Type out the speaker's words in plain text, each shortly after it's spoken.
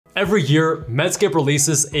Every year, Medscape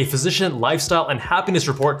releases a physician lifestyle and happiness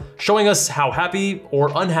report showing us how happy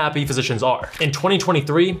or unhappy physicians are. In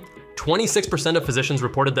 2023, 26% of physicians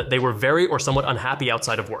reported that they were very or somewhat unhappy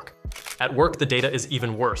outside of work. At work, the data is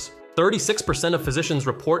even worse. 36% of physicians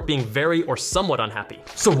report being very or somewhat unhappy.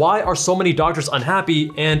 So why are so many doctors unhappy,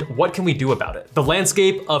 and what can we do about it? The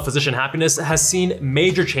landscape of physician happiness has seen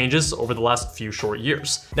major changes over the last few short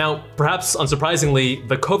years. Now, perhaps unsurprisingly,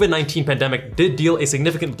 the COVID-19 pandemic did deal a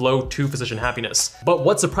significant blow to physician happiness. But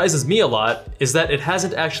what surprises me a lot is that it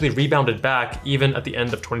hasn't actually rebounded back even at the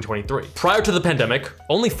end of 2023. Prior to the pandemic,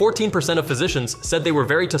 only 14% of physicians said they were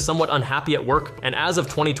very to somewhat unhappy at work, and as of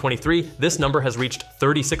 2023, this number has reached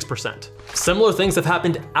 36%. Similar things have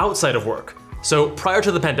happened outside of work. So prior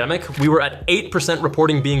to the pandemic, we were at 8%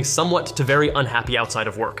 reporting being somewhat to very unhappy outside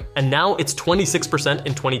of work. And now it's 26%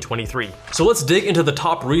 in 2023. So let's dig into the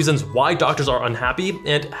top reasons why doctors are unhappy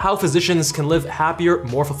and how physicians can live happier,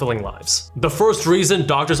 more fulfilling lives. The first reason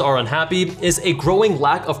doctors are unhappy is a growing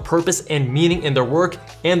lack of purpose and meaning in their work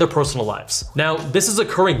and their personal lives. Now, this is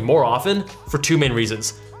occurring more often for two main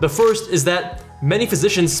reasons. The first is that many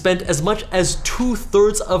physicians spend as much as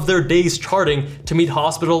 2/3 of their days charting to meet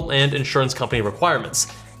hospital and insurance company requirements.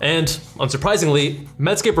 And unsurprisingly,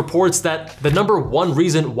 Medscape reports that the number one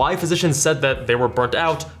reason why physicians said that they were burnt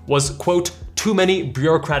out was, quote, too many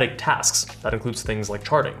bureaucratic tasks. That includes things like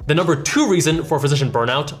charting. The number two reason for physician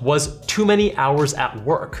burnout was too many hours at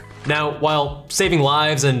work. Now, while saving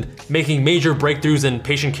lives and making major breakthroughs in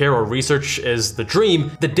patient care or research is the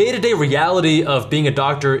dream, the day-to-day reality of being a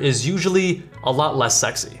doctor is usually a lot less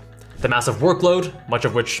sexy. The massive workload, much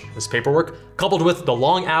of which is paperwork, coupled with the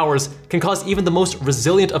long hours, can cause even the most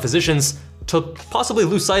resilient of physicians to possibly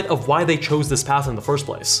lose sight of why they chose this path in the first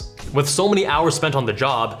place. With so many hours spent on the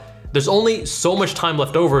job, there's only so much time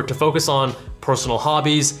left over to focus on personal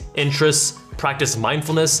hobbies, interests, practice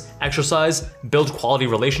mindfulness, exercise, build quality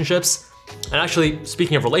relationships. And actually,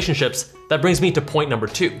 speaking of relationships, that brings me to point number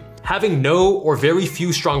two. Having no or very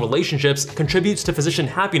few strong relationships contributes to physician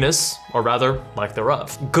happiness, or rather, lack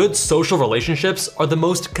thereof. Good social relationships are the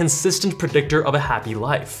most consistent predictor of a happy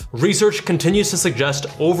life. Research continues to suggest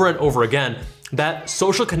over and over again that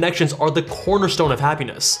social connections are the cornerstone of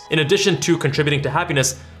happiness. In addition to contributing to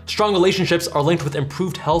happiness, strong relationships are linked with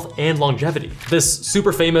improved health and longevity. This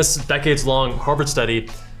super famous, decades-long Harvard study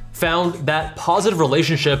found that positive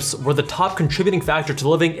relationships were the top contributing factor to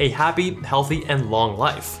living a happy, healthy, and long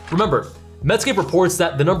life. Remember, Medscape reports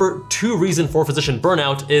that the number two reason for physician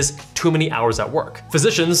burnout is too many hours at work.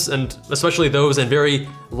 Physicians, and especially those in very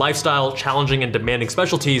lifestyle challenging and demanding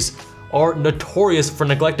specialties, are notorious for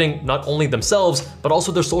neglecting not only themselves, but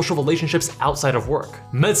also their social relationships outside of work.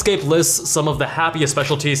 Medscape lists some of the happiest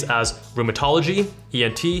specialties as rheumatology,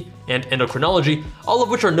 ENT, and endocrinology, all of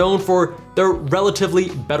which are known for their relatively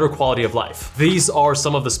better quality of life. These are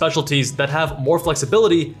some of the specialties that have more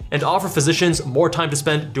flexibility and offer physicians more time to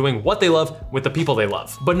spend doing what they love with the people they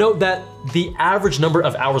love. But note that the average number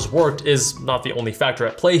of hours worked is not the only factor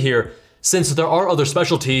at play here, since there are other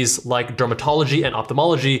specialties like dermatology and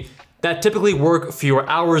ophthalmology that typically work fewer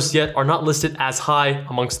hours yet are not listed as high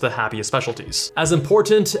amongst the happiest specialties. As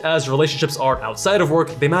important as relationships are outside of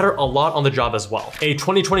work, they matter a lot on the job as well. A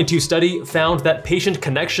 2022 study found that patient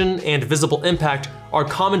connection and visible impact are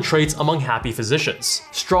common traits among happy physicians.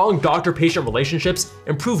 Strong doctor-patient relationships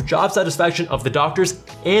improve job satisfaction of the doctors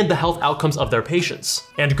and the health outcomes of their patients.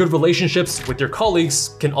 And good relationships with your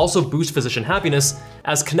colleagues can also boost physician happiness,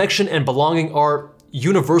 as connection and belonging are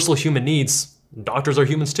universal human needs. Doctors are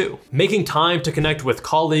humans too. Making time to connect with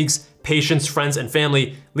colleagues, patients, friends, and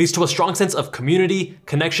family leads to a strong sense of community,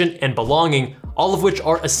 connection, and belonging, all of which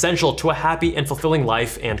are essential to a happy and fulfilling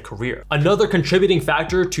life and career. Another contributing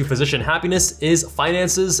factor to physician happiness is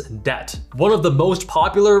finances, debt. One of the most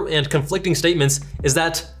popular and conflicting statements is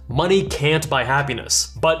that money can't buy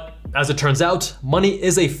happiness. But as it turns out, money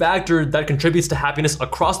is a factor that contributes to happiness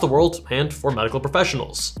across the world and for medical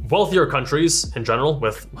professionals. Wealthier countries, in general,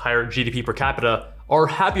 with higher GDP per capita, are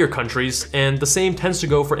happier countries, and the same tends to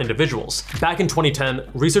go for individuals. Back in 2010,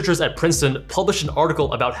 researchers at Princeton published an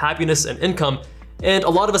article about happiness and income, and a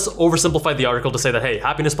lot of us oversimplified the article to say that, hey,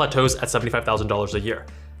 happiness plateaus at $75,000 a year.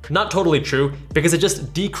 Not totally true, because it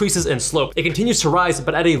just decreases in slope. It continues to rise,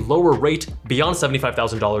 but at a lower rate beyond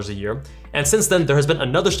 $75,000 a year. And since then, there has been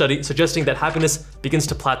another study suggesting that happiness begins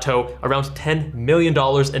to plateau around $10 million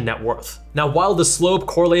in net worth. Now, while the slope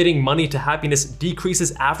correlating money to happiness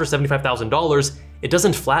decreases after $75,000, it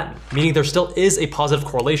doesn't flatten, meaning there still is a positive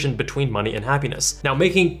correlation between money and happiness. Now,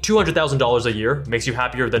 making $200,000 a year makes you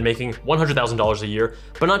happier than making $100,000 a year,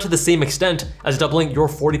 but not to the same extent as doubling your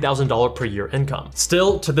 $40,000 per year income.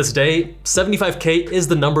 Still, to this day, 75K is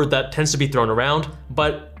the number that tends to be thrown around,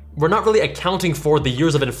 but we're not really accounting for the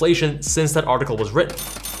years of inflation since that article was written.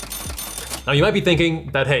 Now, you might be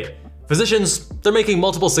thinking that, hey, physicians, they're making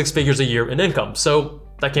multiple six figures a year in income, so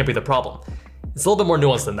that can't be the problem. It's a little bit more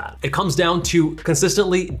nuanced than that. It comes down to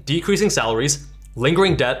consistently decreasing salaries,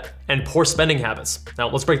 lingering debt, and poor spending habits. Now,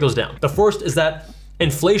 let's break those down. The first is that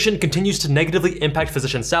inflation continues to negatively impact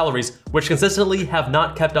physician salaries, which consistently have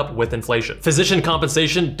not kept up with inflation. Physician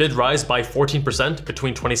compensation did rise by 14%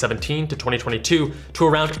 between 2017 to 2022 to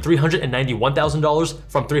around $391,000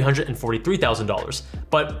 from $343,000.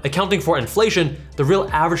 But accounting for inflation, the real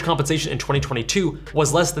average compensation in 2022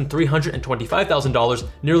 was less than $325,000,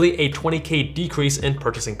 nearly a 20K decrease in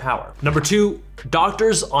purchasing power. Number two,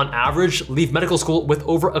 doctors on average leave medical school with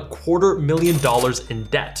over $250,000 in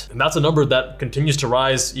debt. And that's a number that continues to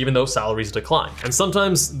rise even though salaries decline. And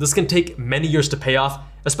sometimes this can take many years to pay off,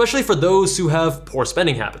 especially for those who have poor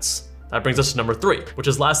spending habits. That brings us to number three, which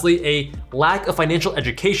is lastly a lack of financial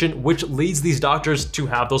education, which leads these doctors to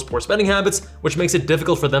have those poor spending habits, which makes it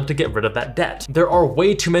difficult for them to get rid of that debt. There are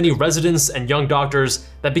way too many residents and young doctors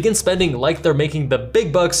that begin spending like they're making the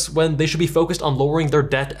big bucks when they should be focused on lowering their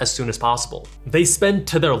debt as soon as possible. They spend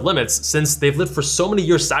to their limits since they've lived for so many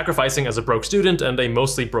years sacrificing as a broke student and a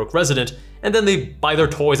mostly broke resident, and then they buy their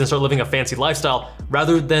toys and start living a fancy lifestyle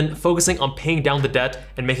rather than focusing on paying down the debt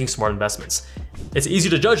and making smart investments. It's easy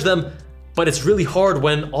to judge them, but it's really hard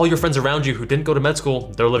when all your friends around you who didn't go to med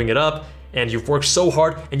school, they're living it up, and you've worked so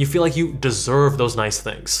hard and you feel like you deserve those nice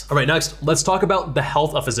things. All right, next, let's talk about the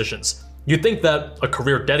health of physicians. You'd think that a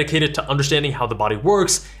career dedicated to understanding how the body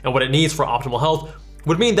works and what it needs for optimal health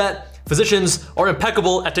would mean that physicians are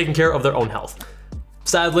impeccable at taking care of their own health.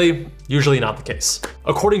 Sadly, usually not the case.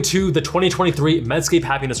 According to the 2023 Medscape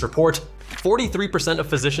Happiness Report, 43% of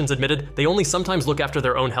physicians admitted they only sometimes look after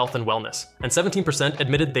their own health and wellness, and 17%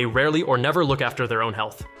 admitted they rarely or never look after their own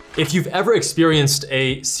health. If you've ever experienced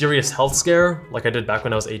a serious health scare, like I did back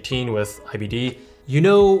when I was 18 with IBD, you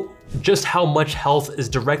know just how much health is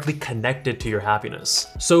directly connected to your happiness.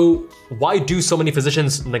 So why do so many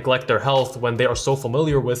physicians neglect their health when they are so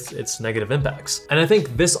familiar with its negative impacts? And I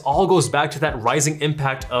think this all goes back to that rising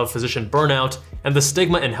impact of physician burnout and the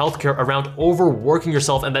stigma in healthcare around overworking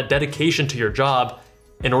yourself and that dedication to your job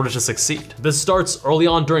in order to succeed. This starts early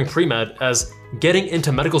on during pre-med, as getting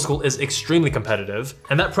into medical school is extremely competitive,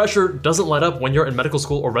 and that pressure doesn't let up when you're in medical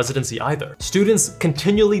school or residency either. Students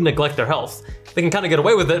continually neglect their health. They can kind of get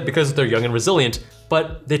away with it because they're young and resilient,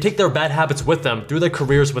 but they take their bad habits with them through their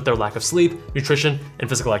careers with their lack of sleep, nutrition, and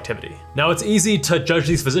physical activity. Now, it's easy to judge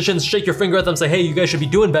these physicians, shake your finger at them, say, hey, you guys should be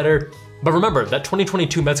doing better. But remember, that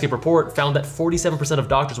 2022 Medscape report found that 47% of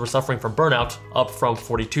doctors were suffering from burnout, up from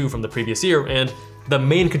 42% from the previous year, and the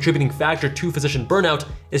main contributing factor to physician burnout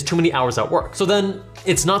is too many hours at work. So then,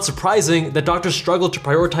 it's not surprising that doctors struggle to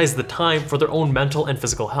prioritize the time for their own mental and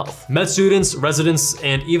physical health. Med students, residents,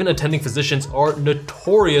 and even attending physicians are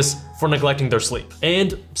notorious for neglecting their sleep.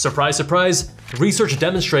 And surprise, surprise, research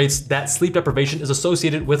demonstrates that sleep deprivation is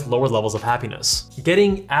associated with lower levels of happiness.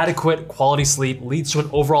 Getting adequate quality sleep leads to an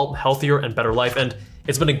overall healthier and better life, and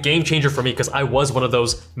it's been a game changer for me because I was one of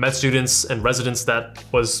those med students and residents that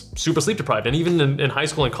was super sleep deprived. And even in high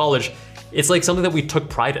school and college, it's like something that we took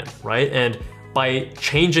pride in, right? And by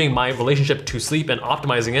changing my relationship to sleep and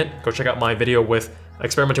optimizing it, go check out my video with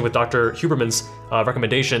experimenting with Dr. Huberman's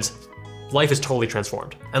recommendations, life is totally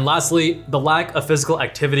transformed. And lastly, the lack of physical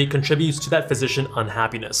activity contributes to that physician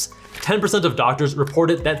unhappiness. 10% of doctors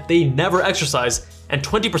reported that they never exercise, and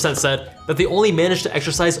 20% said that they only manage to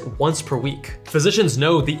exercise once per week. Physicians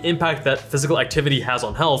know the impact that physical activity has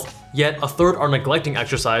on health, yet a third are neglecting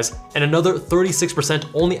exercise, and another 36%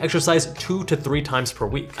 only exercise 2 to 3 times per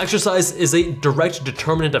week. Exercise is a direct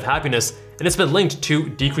determinant of happiness, and it's been linked to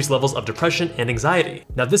decreased levels of depression and anxiety.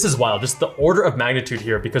 Now, this is wild, just the order of magnitude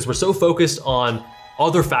here, because we're so focused on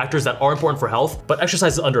other factors that are important for health, but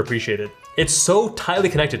exercise is underappreciated. It's so tightly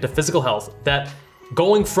connected to physical health that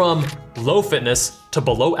going from low fitness to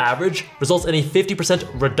below average results in a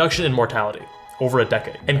 50% reduction in mortality over a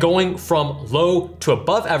decade. And going from low to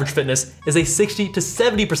above average fitness is a 60 to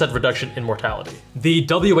 70% reduction in mortality. The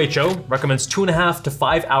WHO recommends 2.5 to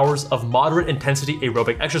 5 hours of moderate intensity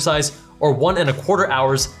aerobic exercise or 1.25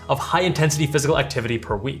 hours of high intensity physical activity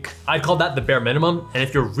per week. I'd call that the bare minimum, and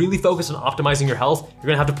if you're really focused on optimizing your health, you're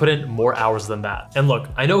gonna have to put in more hours than that. And look,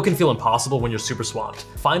 I know it can feel impossible when you're super swamped.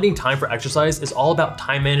 Finding time for exercise is all about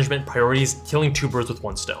time management, priorities, killing 2 birds with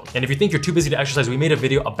 1 stone. And if you think you're too busy to exercise, we made a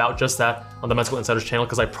video about just that on the Medical Insiders channel,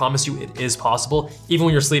 because I promise you it is possible, even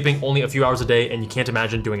when you're sleeping only a few hours a day and you can't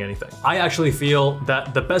imagine doing anything. I actually feel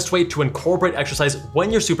that the best way to incorporate exercise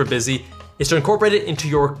when you're super busy is to incorporate it into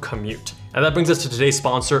your commute. And that brings us to today's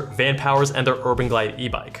sponsor, Vanpowers and their UrbanGlide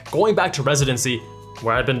e-bike. Going back to residency,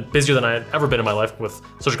 where I'd been busier than I had ever been in my life with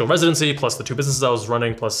surgical residency, plus the 2 businesses I was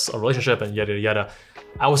running, plus a relationship and yada, yada,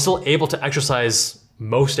 I was still able to exercise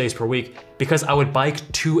most days per week because I would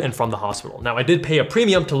bike to and from the hospital. Now, I did pay a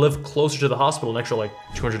premium to live closer to the hospital, an extra like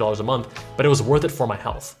 $200 a month, but it was worth it for my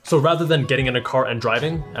health. So rather than getting in a car and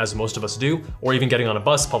driving, as most of us do, or even getting on a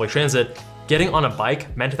bus, public transit, getting on a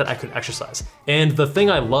bike meant that I could exercise. And the thing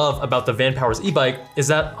I love about the Vanpowers e-bike is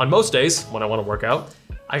that on most days when I want to work out,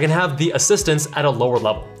 I can have the assistance at a lower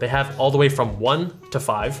level. They have all the way from 1 to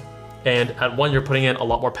 5. And at 1, you're putting in a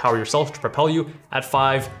lot more power yourself to propel you. At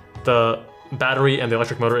 5, the battery and the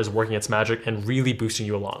electric motor is working its magic and really boosting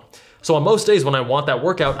you along. So on most days when I want that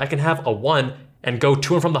workout, I can have a 1 and go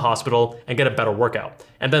to and from the hospital and get a better workout.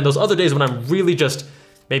 And then those other days when I'm really just,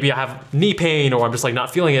 maybe I have knee pain or I'm just like not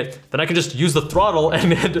feeling it, then I can just use the throttle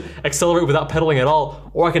and accelerate without pedaling at all,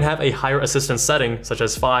 or I can have a higher assistance setting, such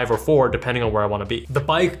as 5 or 4, depending on where I wanna be. The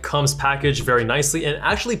bike comes packaged very nicely and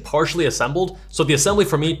actually partially assembled, so the assembly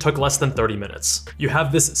for me took less than 30 minutes. You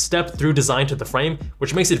have this step-through design to the frame,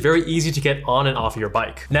 which makes it very easy to get on and off of your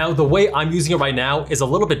bike. Now, the way I'm using it right now is a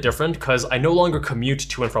little bit different because I no longer commute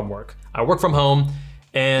to and from work. I work from home,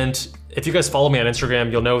 and if you guys follow me on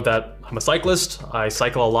Instagram, you'll know that I'm a cyclist. I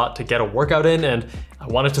cycle a lot to get a workout in, and I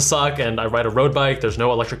want it to suck, and I ride a road bike. There's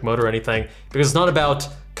no electric motor or anything, because it's not about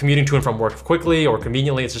commuting to and from work quickly or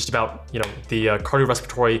conveniently. It's just about, you know, the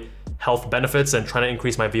cardiorespiratory health benefits and trying to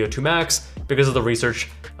increase my VO2 max because of the research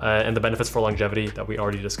and the benefits for longevity that we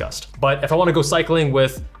already discussed. But if I want to go cycling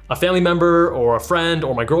with a family member or a friend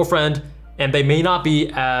or my girlfriend, and they may not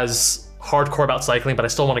be as hardcore about cycling, but I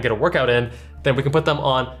still want to get a workout in, then we can put them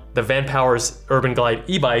on the Vanpowers UrbanGlide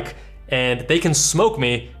e-bike, and they can smoke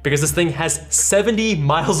me because this thing has 70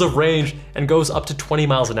 miles of range and goes up to 20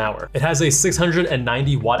 miles an hour. It has a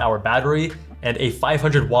 690 watt-hour battery and a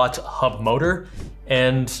 500 watt hub motor,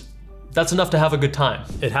 and that's enough to have a good time.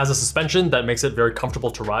 It has a suspension that makes it very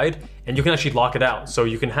comfortable to ride, and you can actually lock it out. So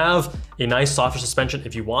you can have a nice softer suspension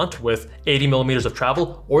if you want with 80 millimeters of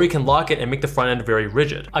travel, or you can lock it and make the front end very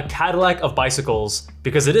rigid. A Cadillac of bicycles,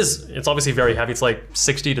 because it's obviously very heavy. It's like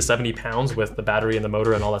 60 to 70 pounds with the battery and the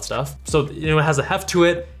motor and all that stuff. So, you know, it has a heft to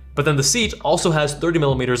it, but then the seat also has 30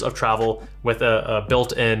 millimeters of travel with a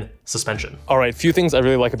built-in suspension. All right, few things I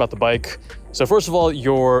really like about the bike. So first of all,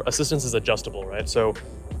 your assistance is adjustable, right? So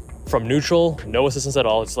from neutral, no assistance at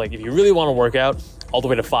all. It's like if you really want to work out, all the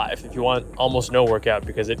way to 5. If you want almost no workout,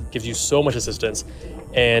 because it gives you so much assistance.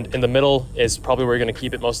 And in the middle is probably where you're going to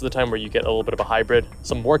keep it most of the time, where you get a little bit of a hybrid,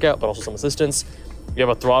 some workout, but also some assistance. You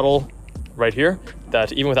have a throttle right here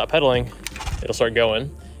that even without pedaling, it'll start going,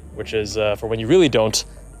 which is for when you really don't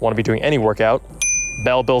want to be doing any workout.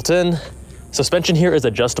 Bell built in. Suspension here is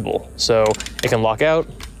adjustable, so it can lock out.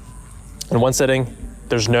 In one setting,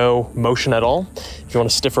 there's no motion at all. If you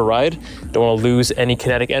want a stiffer ride, don't want to lose any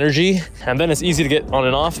kinetic energy. And then it's easy to get on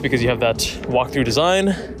and off because you have that walkthrough design.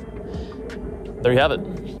 There you have it.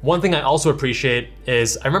 One thing I also appreciate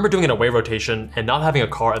is I remember doing an away rotation and not having a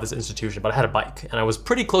car at this institution, but I had a bike and I was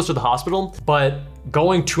pretty close to the hospital, but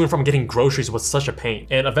going to and from getting groceries was such a pain.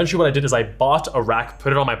 And eventually what I did is I bought a rack,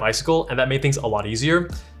 put it on my bicycle, and that made things a lot easier.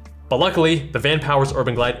 But luckily, the Vanpowers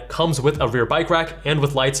UrbanGlide comes with a rear bike rack and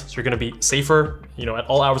with lights, so you're gonna be safer, you know, at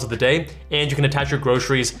all hours of the day, and you can attach your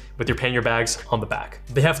groceries with your pannier bags on the back.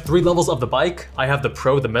 They have 3 levels of the bike. I have the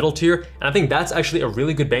Pro, the middle tier, and I think that's actually a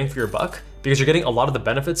really good bang for your buck because you're getting a lot of the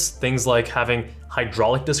benefits, things like having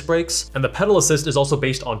hydraulic disc brakes, and the pedal assist is also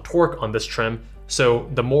based on torque on this trim. So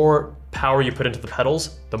the more power you put into the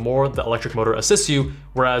pedals, the more the electric motor assists you,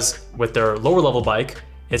 whereas with their lower level bike,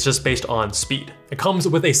 it's just based on speed. It comes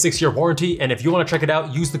with a 6-year warranty, and if you wanna check it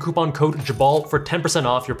out, use the coupon code JABAL for 10%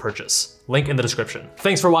 off your purchase. Link in the description.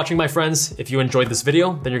 Thanks for watching, my friends. If you enjoyed this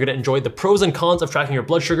video, then you're gonna enjoy the pros and cons of tracking your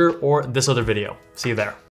blood sugar or this other video. See you there.